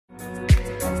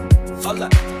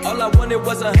All I wanted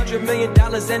was $100 million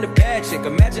and a bad chick.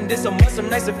 Imagine this a month, some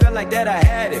nights it felt like that I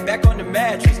had it. Back on the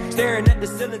mattress, staring at the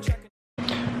ceiling.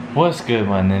 What's good,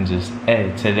 my ninjas?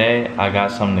 Hey, today I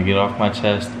got something to get off my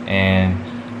chest, and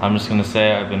I'm just gonna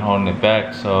say I've been holding it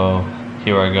back, so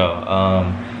here I go.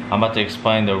 I'm about to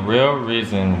explain the real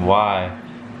reason why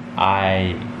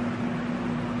I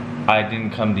didn't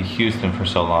come to Houston for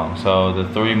so long. So the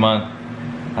 3 month,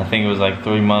 I think it was like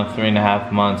 3 months,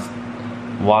 3.5 months,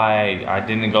 why I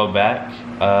didn't go back,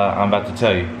 I'm about to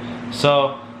tell you.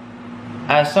 So,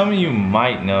 as some of you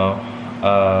might know,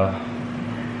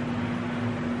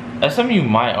 as some of you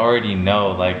might already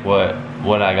know, like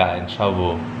what I got in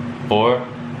trouble for,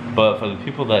 but for the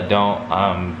people that don't,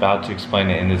 I'm about to explain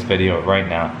it in this video right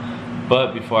now.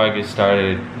 But before I get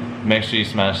started, make sure you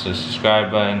smash the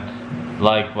subscribe button,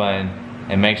 like button,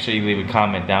 and make sure you leave a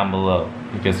comment down below,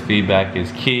 because feedback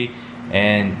is key.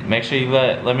 And make sure you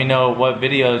let me know what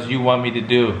videos you want me to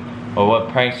do, or what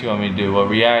pranks you want me to do, what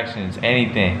reactions,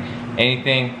 anything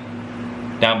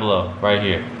down below right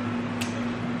here.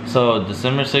 So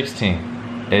December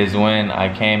 16th is when I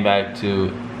came back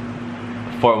to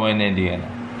Fort Wayne, Indiana.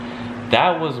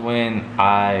 That was when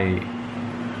I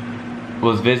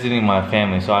was visiting my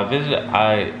family. So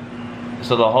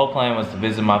so the whole plan was to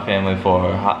visit my family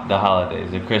for the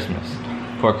holidays,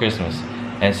 for Christmas.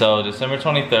 And so December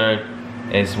 23rd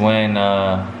is when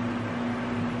I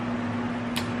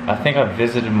think I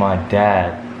visited my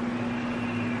dad,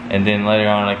 and then later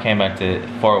on I came back to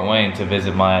Fort Wayne to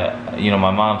visit my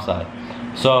my mom's side.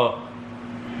 So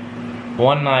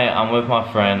one night I'm with my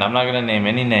friend, I'm not gonna name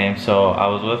any names, so I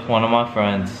was with one of my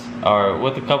friends, or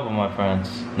with a couple of my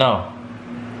friends, no,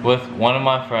 with one of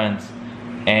my friends,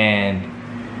 and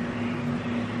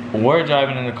we're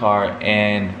driving in the car,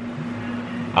 and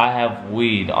I have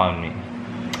weed on me.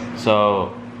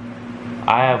 So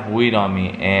I have weed on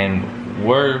me, and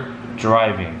we're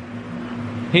driving.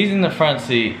 He's in the front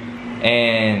seat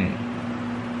and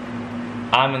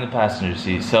I'm in the passenger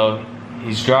seat. So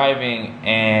he's driving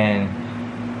and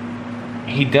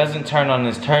he doesn't turn on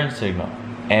his turn signal.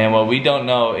 And what we don't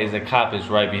know is the cop is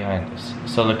right behind us.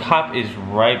 So the cop is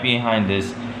right behind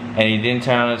us and he didn't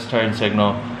turn on his turn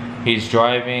signal. He's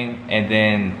driving and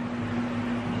then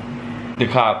the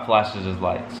cop flashes his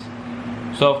lights.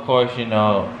 So of course,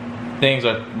 things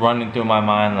are running through my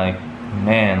mind like,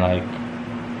 man, like,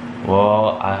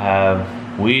 well, I have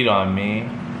weed on me.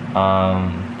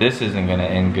 This isn't gonna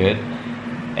end good.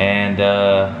 And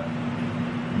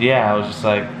yeah, I was just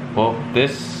like, well,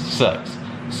 this sucks.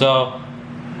 So,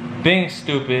 being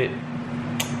stupid,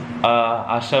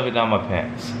 I shove it down my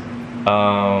pants.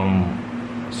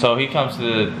 So he comes to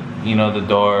the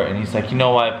door and he's like, you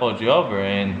know why I pulled you over?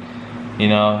 And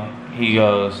he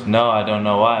goes, no, I don't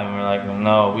know why. And we're like,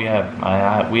 no, we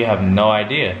have no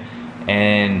idea.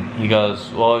 And he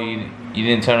goes, well, you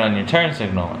didn't turn on your turn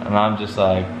signal. And I'm just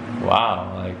like,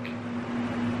 wow, like,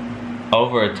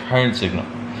 over a turn signal.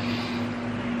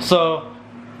 So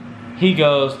he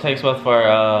goes, takes both of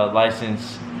our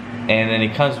license, and then he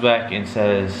comes back and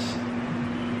says,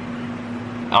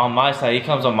 on my side, he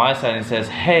comes on my side and says,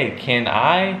 hey, can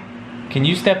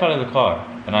you step out of the car?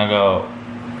 And I go,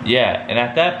 yeah. And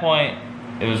at that point,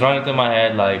 it was running through my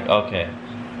head like, okay,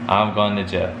 I'm going to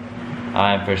jail.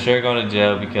 I'm for sure going to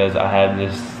jail because I have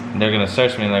this, they're going to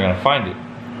search me and they're going to find it.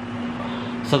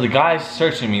 So the guy's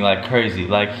searching me like crazy.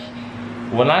 Like,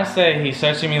 when I say he's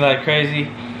searching me like crazy,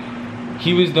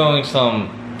 he was doing some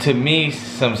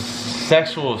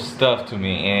sexual stuff to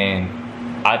me, and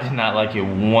I did not like it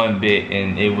one bit,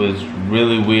 and it was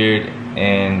really weird,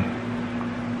 and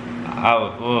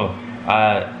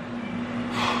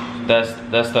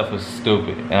that stuff was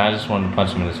stupid, and I just wanted to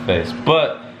punch him in his face.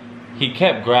 But he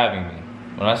kept grabbing me.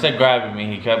 When I said grabbing me,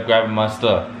 he kept grabbing my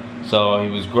stuff. So he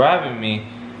was grabbing me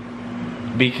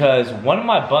because one of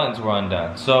my buttons were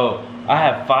undone. So I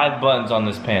have 5 buttons on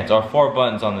this pants, or 4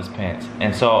 buttons on this pants,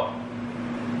 and so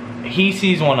he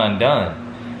sees one undone,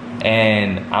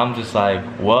 and I'm just like,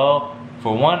 well,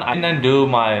 for one, I didn't undo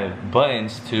my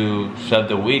buttons to shove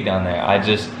the weed down there. I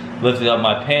just lifted up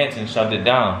my pants and shoved it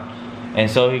down. And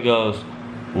so he goes,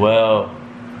 well,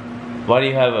 why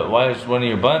is one of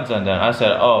your buttons undone? I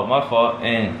said, oh, my fault.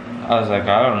 And I was like,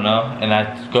 I don't know. And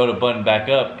I go to button back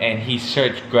up, and he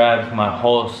grabs my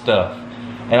whole stuff.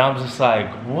 And I'm just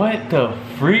like, what the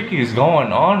freak is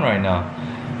going on right now?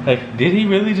 Like, did he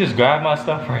really just grab my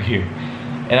stuff right here?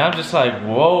 And I'm just like,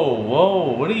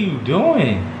 whoa, what are you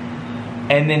doing?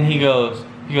 And then he goes,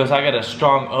 I got a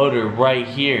strong odor right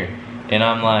here. And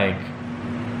I'm like,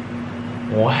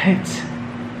 what?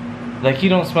 Like, you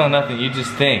don't smell nothing, you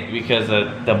just think because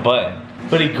of the button.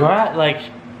 But he grabbed, like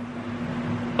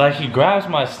like he grabs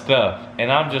my stuff,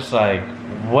 and I'm just like,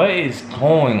 what is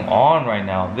going on right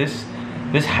now? This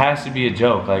has to be a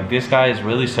joke. Like, this guy is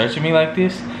really searching me like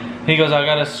this. He goes, I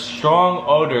got a strong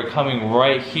odor coming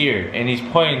right here, and he's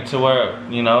pointing to where,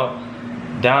 you know,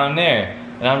 down there.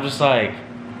 And I'm just like,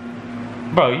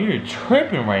 bro, you're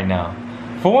tripping right now.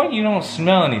 For one, you don't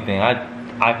smell anything. I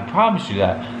can promise you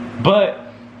that.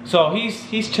 But so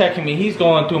he's checking me. He's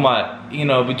going through my, you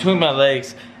know, between my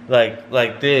legs,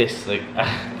 like this. Like, I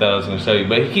thought I was gonna show you,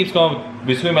 but he keeps going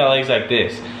between my legs like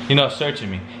this, you know, searching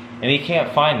me, and he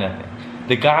can't find nothing.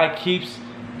 The guy keeps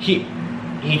he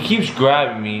keeps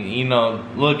grabbing me, you know,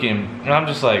 looking, and I'm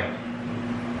just like,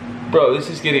 bro, this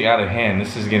is getting out of hand.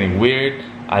 This is getting weird.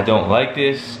 I don't like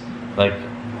this. Like,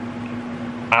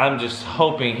 I'm just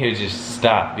hoping he'll just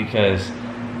stop, because,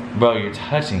 bro, you're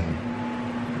touching me.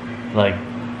 Like,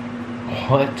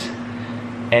 what?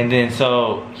 And then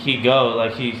so he goes,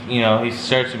 like, he's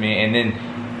searching me, and then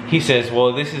he says,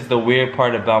 well, this is the weird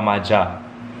part about my job.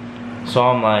 So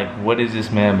I'm like, what is this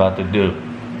man about to do?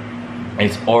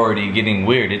 It's already getting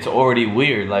weird. It's already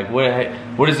weird. Like,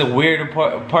 what is the weird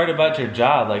part about your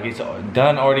job? Like, it's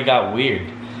done already got weird.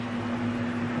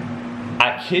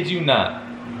 I kid you not.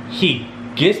 He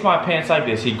gets my pants like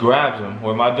this. He grabs them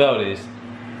where my belt is.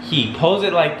 He pulls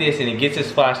it like this, and he gets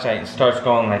his flashlight and starts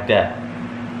going like that.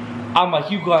 I'm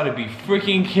like, you gotta be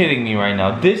freaking kidding me right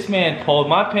now. This man pulled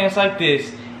my pants like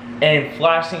this and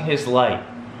flashing his light.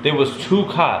 There was 2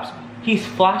 cops. He's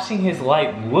flashing his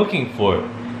light looking for it.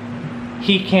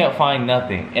 He can't find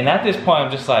nothing. And at this point, I'm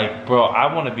just like, bro,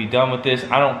 I want to be done with this.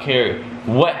 I don't care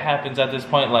what happens at this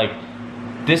point. Like,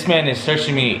 this man is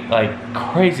searching me like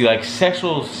crazy, like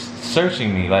sexual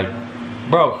searching me. Like,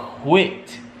 bro,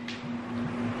 quit.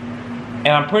 And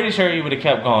I'm pretty sure he would have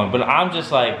kept going, but I'm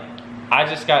just like, I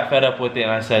just got fed up with it,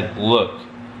 and I said, look,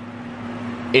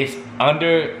 it's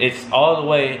all the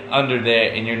way under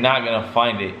there, and you're not gonna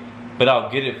find it, but I'll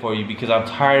get it for you because I'm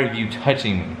tired of you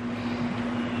touching me.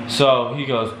 So he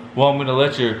goes, well, I'm gonna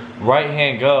let your right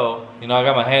hand go. You know, I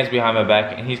got my hands behind my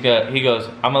back, and he goes,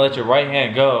 I'm gonna let your right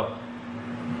hand go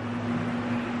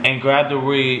and grab the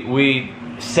weed,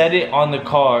 set it on the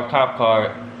cop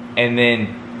car, and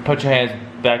then put your hands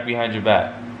back behind your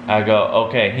back. I go,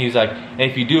 okay. He's like,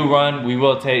 if you do run, we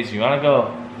will tase you. And I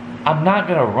go, I'm not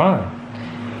gonna run.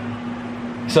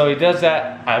 So he does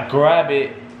that. I grab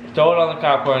it, throw it on the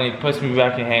cop car, and he puts me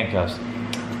back in handcuffs.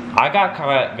 I got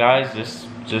caught, guys, just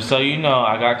so you know,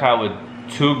 I got caught with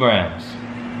 2 grams.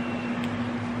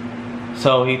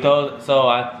 So I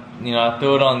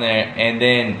threw it on there, and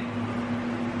then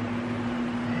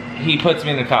he puts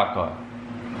me in the cop car.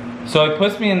 So he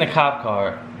puts me in the cop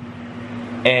car,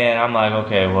 and I'm like,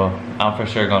 okay, well, I'm for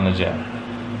sure going to jail.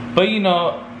 But, you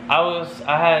know,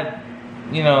 I had,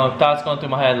 you know, thoughts going through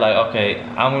my head like, okay,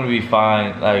 I'm gonna be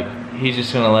fine. Like, he's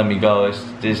just gonna let me go.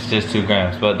 It's just 2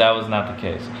 grams. But that was not the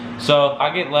case. So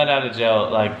I get let out of jail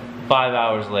like 5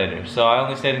 hours later. So I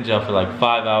only stayed in jail for like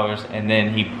 5 hours, and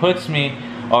then he puts me,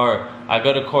 or I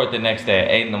go to court the next day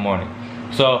at 8 in the morning.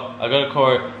 So I go to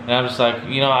court, and I'm just like,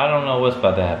 you know, I don't know what's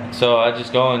about to happen. So I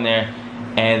just go in there,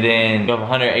 and then go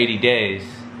 180 days,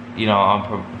 you know,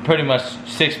 I'm pretty much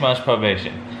 6 months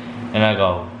probation. And I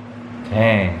go,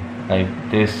 dang, like,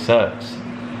 this sucks.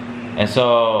 And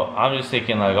so I'm just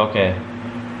thinking like, okay,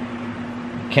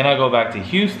 can I go back to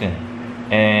Houston?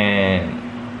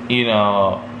 And, you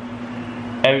know,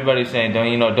 everybody's saying,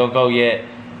 don't go yet.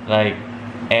 Like,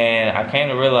 and I came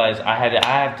to realize I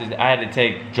had to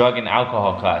take drug and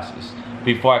alcohol classes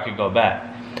before I could go back.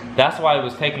 That's why it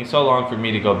was taking so long for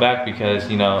me to go back, because,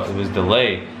 you know, it was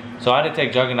delayed. So I had to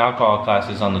take drug and alcohol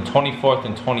classes on the 24th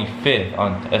and 25th,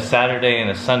 on a Saturday and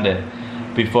a Sunday,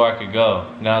 before I could go.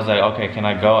 And I was like, okay, can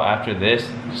I go after this?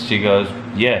 She goes,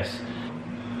 yes.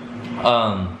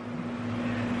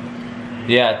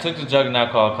 Yeah, I took the drug and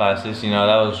alcohol classes. You know,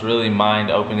 that was really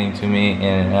mind-opening to me,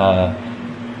 and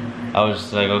I was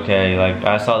just like, okay, like,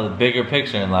 I saw the bigger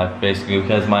picture in life, basically,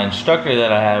 because my instructor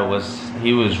that I had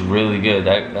he was really good.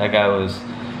 That guy was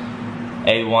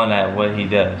A1 at what he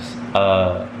does.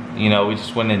 You know, we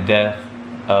just went in depth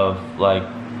of like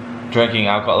drinking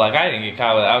alcohol. Like, I didn't get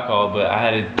caught with alcohol, but I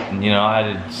had to, you know, I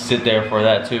had to sit there for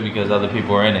that too, because other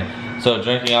people were in it. So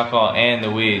drinking alcohol and the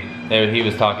weed that he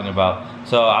was talking about.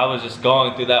 So I was just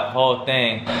going through that whole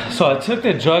thing. So I took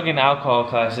the drug and alcohol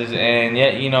classes, and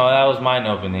yet, you know, that was mind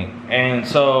opening. And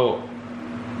so,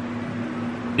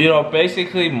 you know,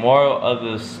 basically moral of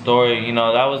the story, you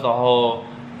know, that was the whole,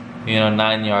 you know,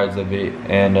 9 yards of it.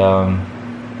 And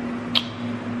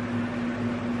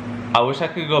I wish I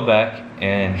could go back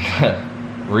and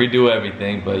redo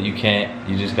everything, but you can't.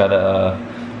 You just gotta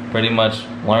pretty much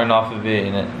learn off of it,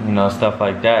 and you know, stuff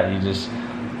like that. You just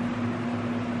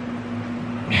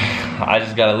I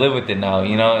just gotta live with it now,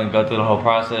 you know, and go through the whole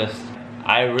process.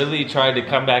 I really tried to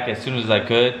come back as soon as I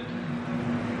could,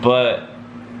 but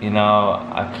you know,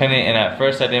 I couldn't, and at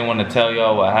first I didn't want to tell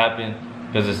y'all what happened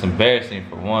because it's embarrassing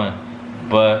for one.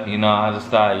 But you know, I just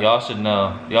thought y'all should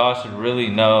know, y'all should really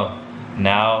know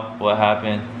now what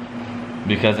happened,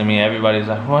 because I mean, everybody's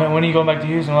like, when are you going back to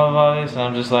Houston, blah blah blah this, and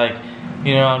I'm just like,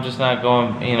 you know, I'm just not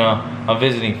going, you know, I'm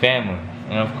visiting family.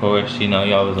 And of course, you know,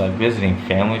 y'all was like, visiting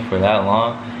family for that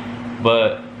long?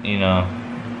 But you know,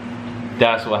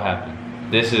 that's what happened.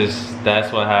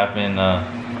 That's what happened.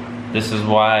 This is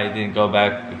why I didn't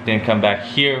come back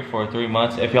here for 3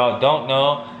 months. If y'all don't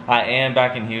know, I am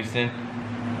back in Houston.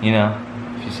 You know,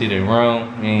 if you see the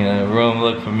room, you know, the room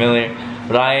look familiar.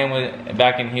 But I am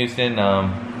back in Houston.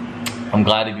 I'm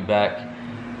glad to be back.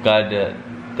 Glad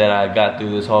that I got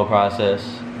through this whole process.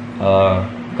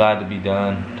 Glad to be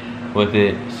done with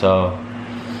it. So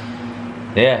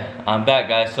yeah, I'm back,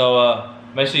 guys. So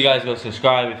make sure you guys go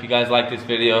subscribe. If you guys like this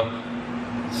video,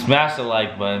 smash the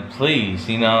like button, please.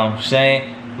 You know what I'm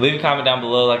saying? Leave a comment down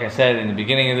below, like I said in the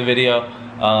beginning of the video.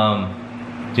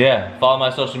 Yeah, follow my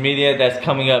social media. That's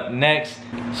coming up next.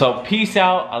 So peace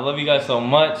out. I love you guys so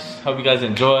much. Hope you guys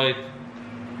enjoyed.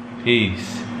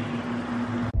 Peace.